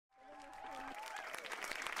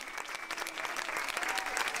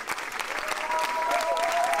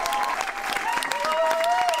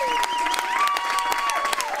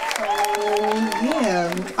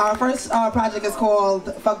our first project is called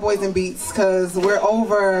Fuckboys and Beats, because we're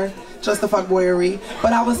over just the fuckboyery.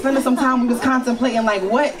 But I was spending some time, we was contemplating like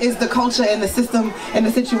what is the culture and the system and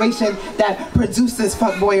the situation that produces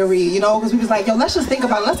fuckboyery, you know? Because we was like, yo, let's just think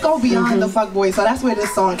about it. Let's go beyond the fuckboy. So that's where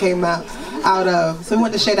this song came out of. So we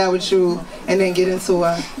wanted to share that with you and then get into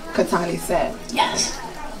a KATANI set. Yes.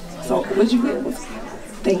 So what'd you get?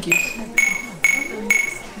 Thank you.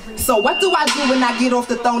 So what do I do when I get off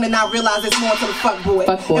the throne and I realize it's more to the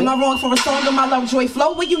fuckboy? Am I wrong for a song of my love joy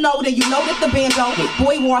flow? Well, you know that the banjo.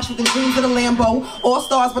 Boy wash with the dreams of the Lambo. All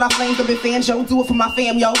stars, but I flames a bit banjo. Do it for my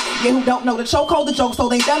fam, yo. Yeah, who don't know the chokehold, the joke, so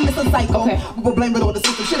they done this a cycle. We will blame it on the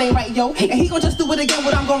system, shit ain't right, yo. And he gon' just do it again,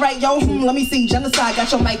 what I'm gon' write, yo. Let me see, genocide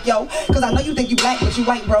got your mic, yo. Cause I know you think you black, but you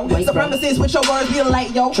white, bro. Supremacists with your words be a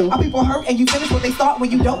light, yo. Our people hurt and you finish what they start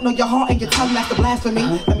when you don't know your heart and your tongue that's the blasphemy.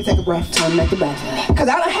 Let me take a breath. Tongue like the blasphemy. Cause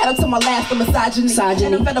I done had up to my last for misogyny.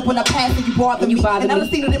 And I'm fed up when I pass and you bother me. And I done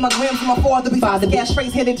seen it in my grams from my father. Be gas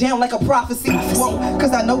straight headed down like a prophecy. Whoa,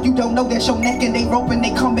 cause I know you don't know that's your neck and they rope and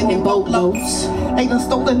they coming in boatloads. They done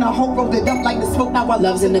stolen our home, rolled it up like the smoke. Now our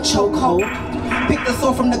love's in the chokehold. Pick the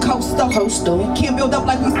sword from the coastal. Can't build up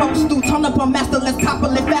like we supposed to. Turn up a master, let's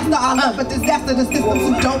topple it faster. I love a disaster, the systems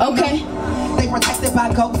who don't know. They protected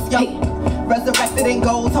by ghosts, yo. Resurrected in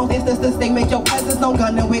gold. Told their sisters they make your presence no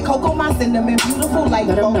gunning with cocoa, my cinnamon, beautiful like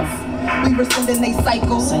both. We rescinding they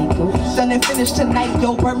cycle. Done and finished tonight,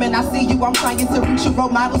 yo. Berman, I see you. I'm trying to reach you. Role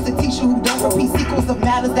models to teach you who don't repeat sequels of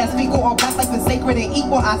matters that's fecal. All black life is sacred and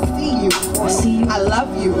equal. I see you. I see you. I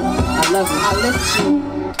love you. I love you. I lift you.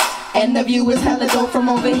 And the view is hella dope from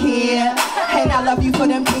over here. And I love you for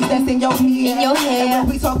them things that's in your head. And when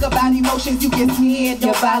we talk about emotions, you get scared.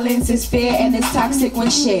 Your violence is fair and it's toxic when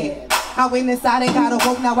shared. I went inside and got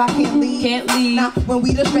awoke, now I can't leave. Now, when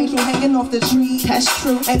we the strange, you hanging off the tree. That's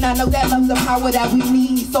true. And I know that love's the power that we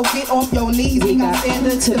need. So get off your knees, we got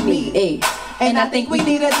standard to me. And I think we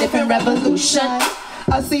need a different revolution.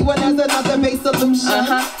 I see when there's another base solution.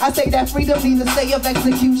 I say that freedom needs a stay of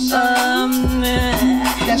execution.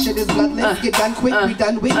 That shit is bloodless. Get done quick, we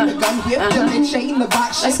done with the gun whip, the lid chain, the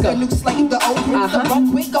box shit, the new slave, the old prince, the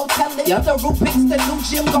run quick, go tell it. The root picks, the new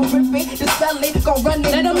gym, go rip it, dispel it, go run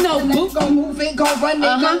it. Let them know, go move it, go run it,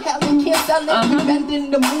 go hell it, can't sell it, we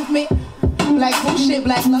bending the movement. Black bullshit,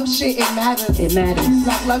 black love shit, it matters. It matters.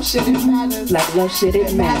 Black love shit, it matters. Black love shit,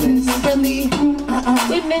 it matters. Really,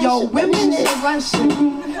 yo, women should run shit.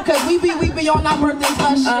 Cause we be on our birthday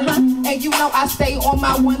flush and you know I stay on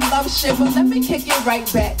my one love shit. But let me kick it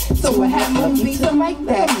right back. So what happened to be to like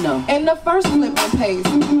that? And the first flipping pace.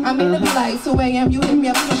 I mean, it be like 2 a.m. you hit me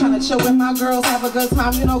up, you trying to chill with my girls, have a good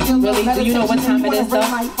time, you know, get a little meditation. Do you know what time it is though?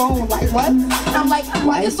 My phone, like what? I'm like,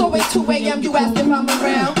 why it's always 2 a.m. you ask if I'm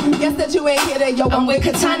around? Guess that you ain't here that yo, I'm with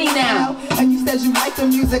KATANI now. And you said you like the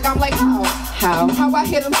music, I'm like, how? How I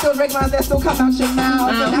hear them still break lines that still come out your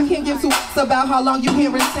mouth. And I can't give two about how long you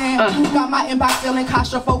hear it sound. Got my inbox feeling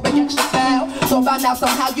claustrophobic, extra foul. So by now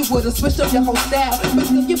somehow you would've switched up your whole style. But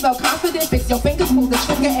still you felt confident, fix your fingers, pull the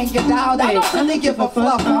trigger and you dialed. I don't really give a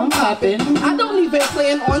fuck, I'm popping. I don't even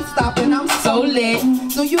plan on stopping, I'm so lit.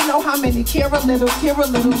 Do you know how many care a little,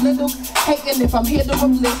 hating if I'm here to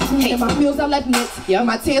uplift. And my feels are like nits,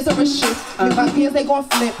 my tears are a shit. Me my peers they gon'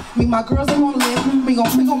 flip, me my girls they gon' live. We gon'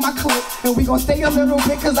 click on my clip, and we gon' stay a little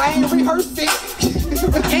bit cause I ain't rehearsed it.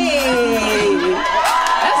 Hey,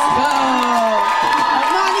 let's go.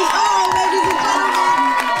 Amani, ladies and gentlemen.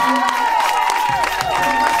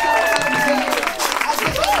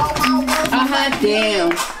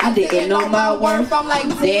 Damn, I didn't know my worth. I'm like,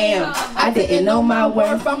 damn, I didn't know my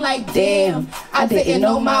worth. I'm like, damn, I didn't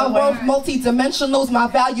know my worth. Multi-dimensional's my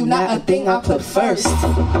value, not a thing I put first.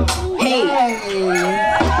 Hey, you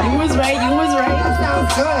was right, you was right. That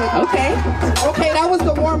sounds good. Okay, that was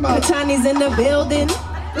the warm-up. KATANI's in the building.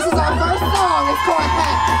 This is our first song, it's called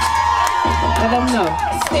Hat. Let them know.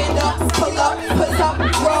 Stand up, pull up, put up,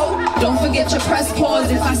 roll. Don't forget your press pause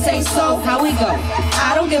if I say so. How we go?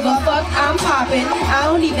 I don't give a fuck, I'm popping. I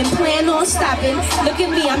don't even plan on stopping. Look at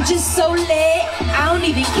me, I'm just so lit. I don't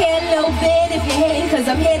even care a little bit if you're hating cause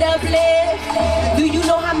I'm here to uplift. Do you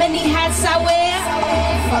know how many hats I wear?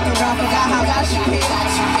 Fuck around, forgot how I got you here.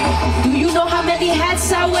 Do you know how many hats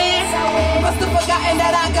I wear? Must have forgotten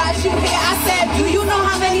that I got you here. I said, do you know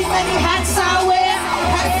how many hats I wear?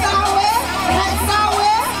 Hats I wear? Hats I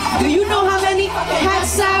wear? Do you know how many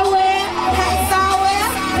hats I wear? Hats I wear?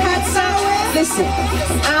 Hats I wear? Listen,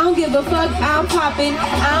 I don't give give a fuck, I'm popping.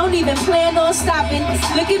 I don't even plan on stopping.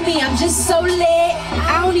 Look at me, I'm just so lit.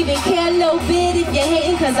 I don't even care a little bit if you're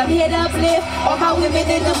hating, cause I'm here to uplift all my women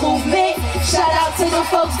in the movement. Shout out to the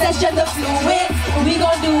folks that's gender fluid. We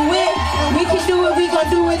gon' do it, we can do it, we gon'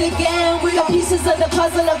 do it again. We the pieces of the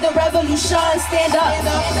puzzle of the revolution. Stand up,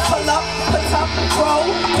 pull up, put up, roll.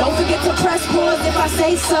 Don't forget to press pause if I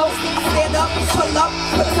say so. Stand up, pull up,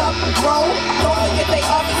 put up, roll. Don't forget they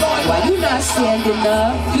all be going. Why you not standing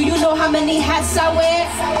up? Do you know how many hats I wear?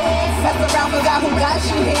 Mess around, forgot who got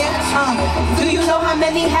you here. Do you know how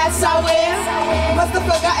many hats I wear? Must have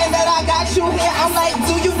forgotten that I got you here. I'm like,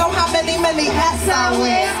 do you know how many hats I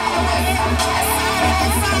wear?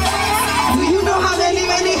 Do you know how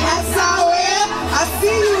many hats I wear? I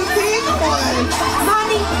see you, big one.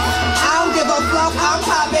 Mommy, I don't give a fuck, I'm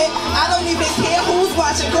poppin'. I don't even care who's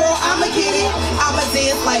watching, girl, I'ma get it. I'ma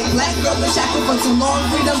dance like black girls been shackled for too long.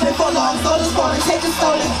 Freedom been for long, soldiers falling, taking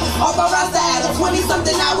stolen. Off our roster at a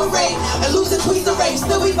 20-something hour rate. And losing tweets of rape,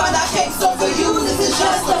 still we find our cake. So for you, this is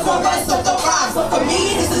just a for us, so don't rhyme. For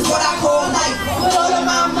me, this is what I call life. With all of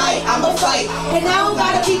my might, I'ma fight. And I don't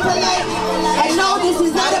gotta be polite. And no, this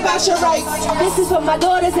is not about your rights. This is for my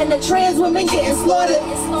daughters and the trans women getting slaughtered.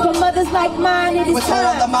 For mothers like mine, it is with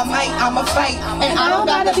all of my might, I'ma fight. And I don't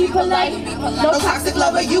gotta be polite. No toxic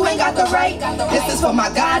lover, you ain't got the right. This is for my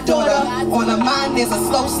goddaughter. On her mind there's a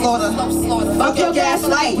slow slaughter. Fuck your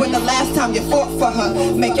gaslight when the last time you fought for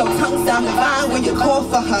her. Make your tongue sound divine when you call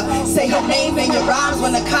for her. Say her name in your rhymes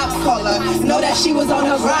when the cops call her. Know that she was on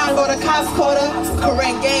her grind or the cops caught her.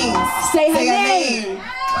 Correct game. Say her name.